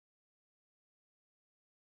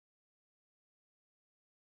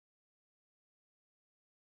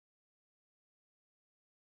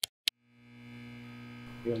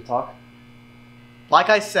You want to talk? Like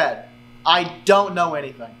I said, I don't know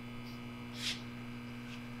anything.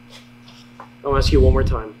 I'll ask you one more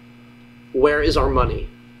time. Where is our money?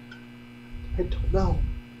 I don't know.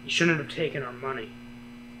 You shouldn't have taken our money.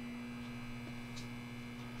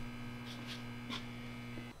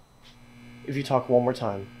 If you talk one more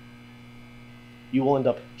time, you will end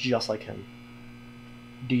up just like him.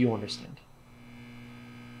 Do you understand?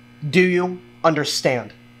 Do you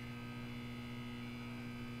understand?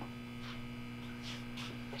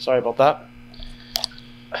 Sorry about that.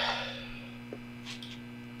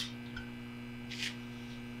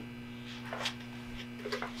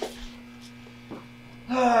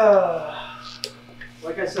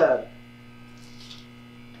 Like I said,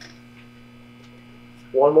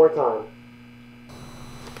 one more time.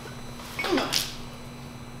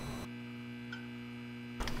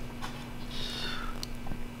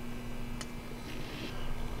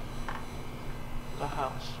 The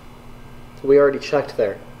house. We already checked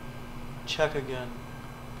there. Check again.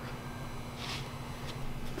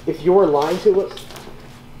 If you're lying to us...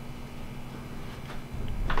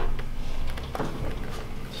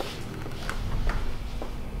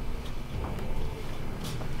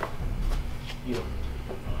 You.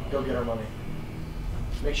 Go get our money.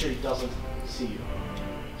 Make sure he doesn't see you.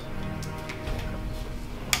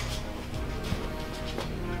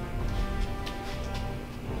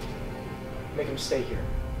 Make him stay here.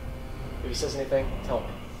 If he says anything, tell me.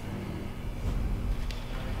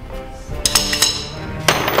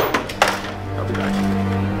 I'll be back.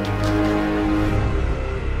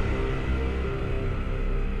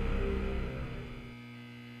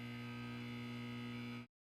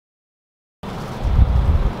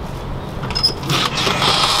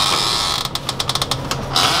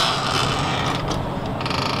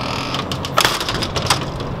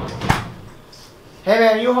 Hey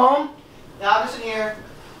man, you home? Yeah, I'm just in here.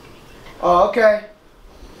 Oh, okay.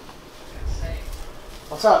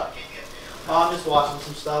 What's up? Oh, I'm just watching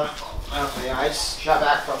some stuff. Okay, yeah, I just got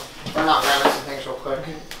back from not grabbing some things real quick.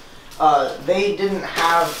 They didn't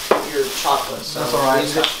have your chocolates, so that's alright.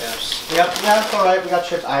 We got chips. Yep, yeah, that's alright. We got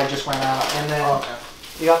chips. I just ran out. And then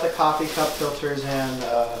you got the coffee cup filters and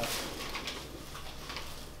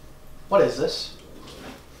what is this?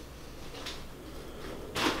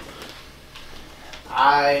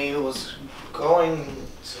 I was going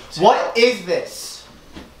to... What is this?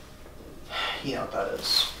 You know what that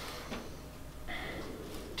is.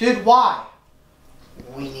 Dude, why?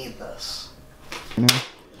 We need this.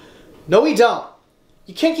 No, we don't.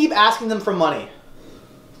 You can't keep asking them for money.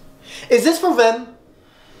 Is this for them?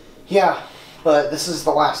 Yeah, but this is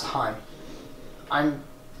the last time. I'm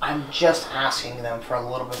just asking them for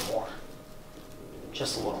a little bit more.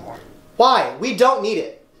 Just a little more. Why? We don't need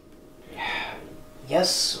it.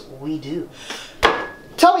 Yes, we do.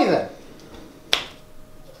 Tell me then.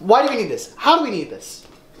 Why do we need this? How do we need this?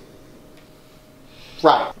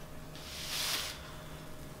 Right.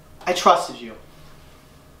 I trusted you.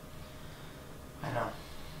 I know.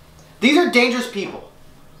 These are dangerous people.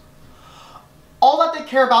 All that they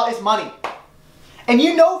care about is money. And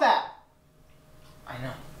you know that. I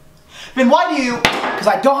know. Then why do you? Because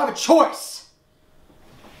I don't have a choice.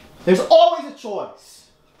 There's always a choice.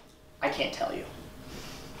 I can't tell you.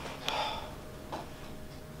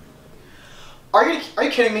 Are you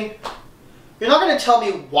kidding me? You're not going to tell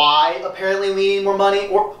me why apparently we need more money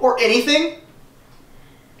or anything?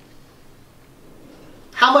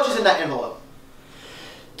 How much is in that envelope?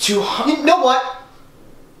 200. You know what?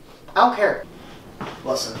 I don't care.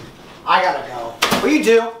 Listen, I gotta go. What you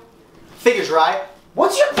do? Figures, right?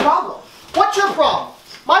 What's your problem? What's your problem?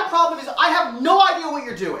 My problem is I have no idea what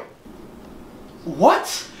you're doing.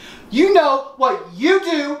 What? You know what you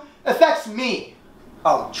do affects me.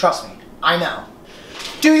 Oh, trust me. I know.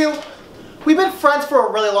 Do you? We've been friends for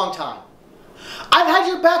a really long time. I've had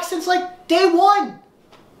your back since like day one.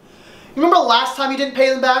 You remember last time you didn't pay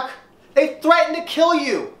them back? They threatened to kill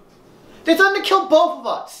you. They threatened to kill both of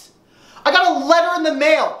us. I got a letter in the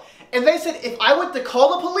mail and they said if I went to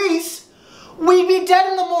call the police, we'd be dead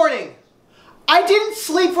in the morning. I didn't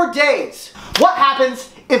sleep for days. What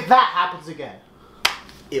happens if that happens again?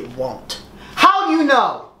 It won't. How do you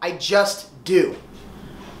know? I just do.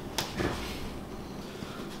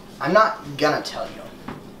 I'm not gonna tell you,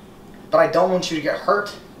 but I don't want you to get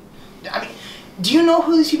hurt. I mean, do you know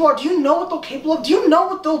who these people are? Do you know what they're capable of? Do you know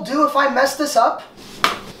what they'll do if I mess this up?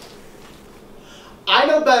 I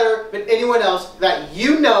know better than anyone else that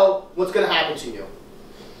you know what's gonna happen to you.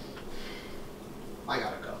 I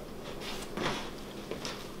gotta go.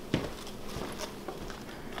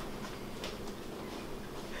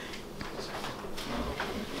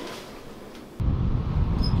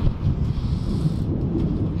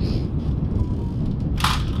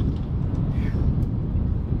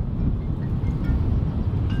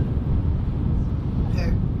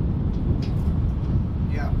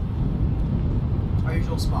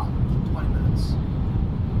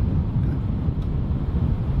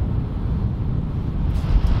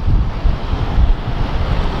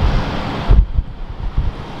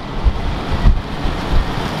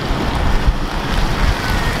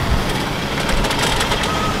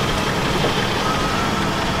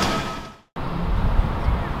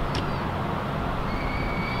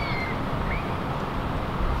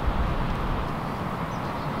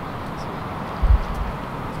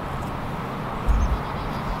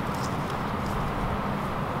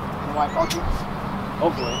 why I called you.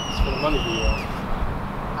 Hopefully, it's for the money video.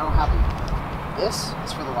 I don't have any. This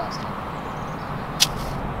is for the last time.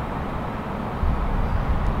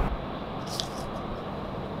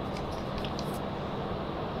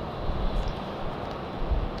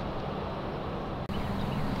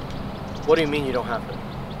 What do you mean you don't have it?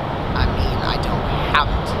 I mean, I don't have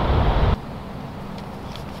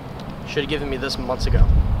it. Should have given me this months ago.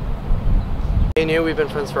 I knew we've been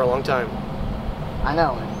friends for a long time. I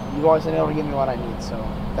know, and you've always been able to give me what I need, so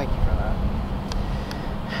thank you for that.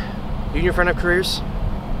 You and your friend have careers?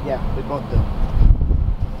 Yeah, we both do.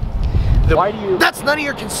 Why do you... That's none of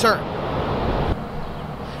your concern!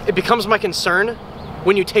 It becomes my concern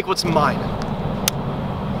when you take what's mine.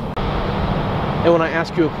 And when I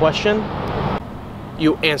ask you a question,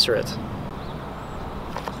 you answer it.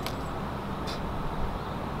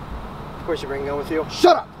 Of course you bring a gun with you.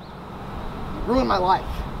 Shut up! You ruined my life.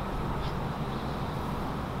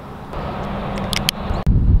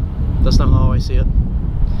 That's not how I see it.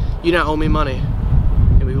 You now owe me money,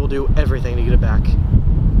 and we will do everything to get it back.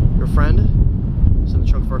 Your friend is in the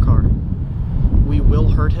trunk of our car. We will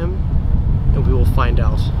hurt him, and we will find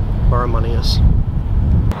out where our money is.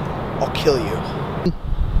 I'll kill you.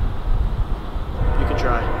 You can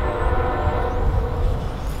try.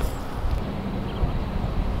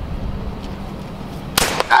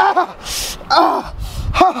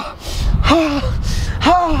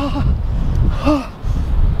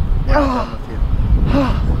 We're not done with you.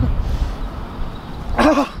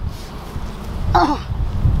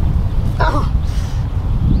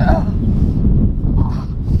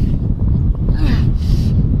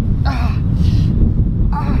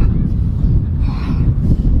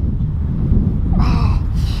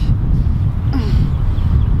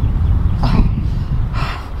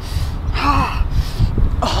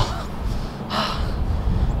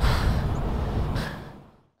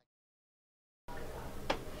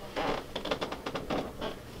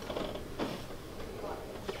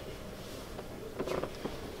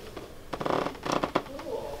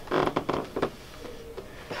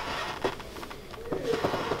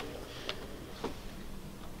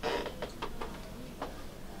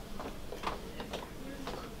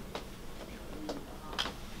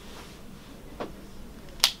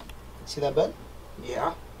 See that bed? Yeah.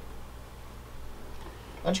 Why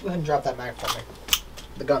don't you go ahead and drop that mag for me?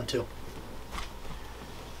 The gun, too.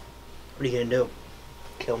 What are you gonna do?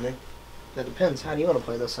 Kill me? That depends. How do you want to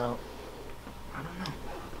play this out? I don't know.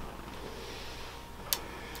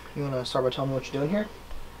 You want to start by telling me what you're doing here?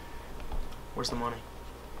 Where's the money?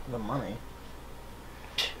 The money?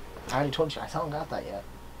 I already told you. I still haven't got that yet.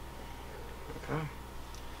 Okay.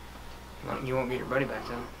 Well, you won't get your buddy back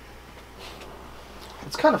then.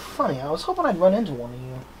 It's kind of funny. I was hoping I'd run into one of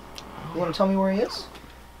you. You want to tell me where he is?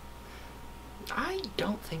 I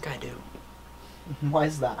don't think I do. Why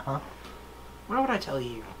is that, huh? Why would I tell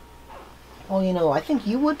you? Well, you know, I think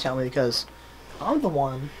you would tell me because I'm the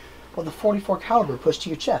one with the .44 caliber pushed to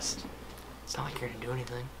your chest. It's not like you're gonna do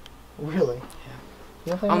anything. Really? Yeah. You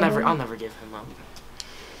don't think I'll I'm never gonna- give him up.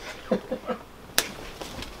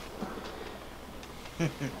 You're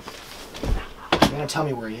gonna tell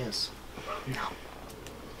me where he is? No.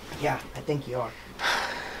 Yeah, I think you are.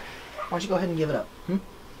 Why don't you go ahead and give it up? Okay.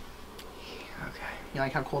 You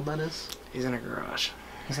like how cold that is? He's in a garage.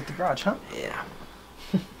 He's at the garage, huh? Yeah.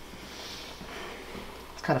 It's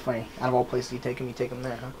kind of funny. Out of all places you take him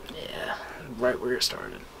there, huh? Yeah. Right where it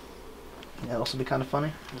started. That'd also be kind of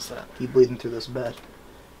funny. What's that? You bleeding through this bed.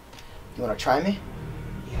 You want to try me?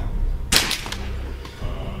 Yeah.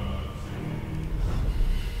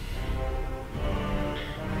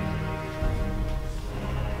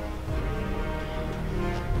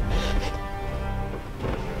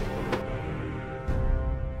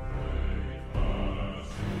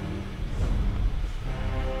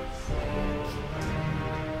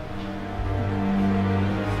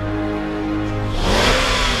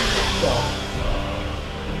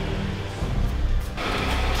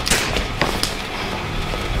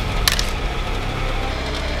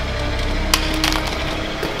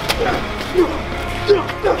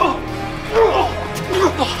 Oh!